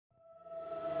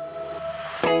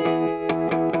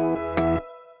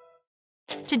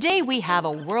Today, we have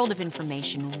a world of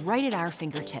information right at our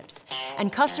fingertips,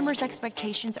 and customers'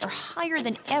 expectations are higher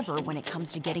than ever when it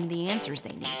comes to getting the answers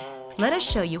they need. Let us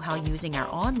show you how using our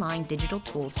online digital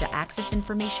tools to access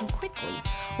information quickly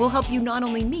will help you not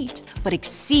only meet, but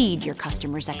exceed your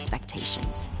customers'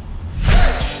 expectations.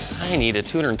 I need a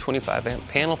 225 amp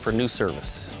panel for new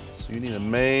service. So you need a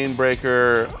main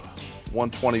breaker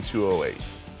 12208.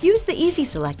 Use the EZ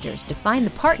Selectors to find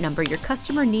the part number your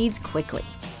customer needs quickly.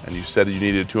 And you said you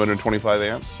needed 225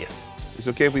 amps? Yes. Is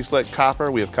it okay if we select copper?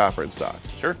 We have copper in stock.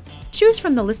 Sure. Choose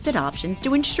from the listed options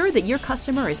to ensure that your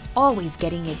customer is always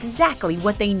getting exactly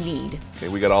what they need. Okay,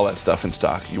 we got all that stuff in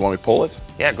stock. You want me to pull it?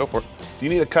 Yeah, go for it. Do you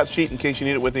need a cut sheet in case you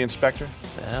need it with the inspector?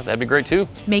 Yeah, that'd be great too.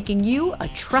 Making you a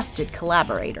trusted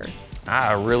collaborator.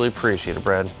 I really appreciate it,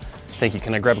 Brad. Thank you.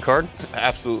 Can I grab a card?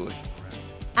 Absolutely.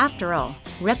 After all,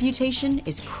 reputation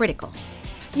is critical.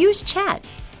 Use chat,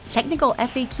 technical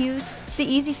FAQs,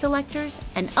 the EZ Selectors,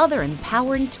 and other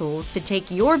empowering tools to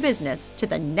take your business to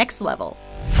the next level.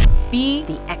 Be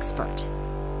the expert.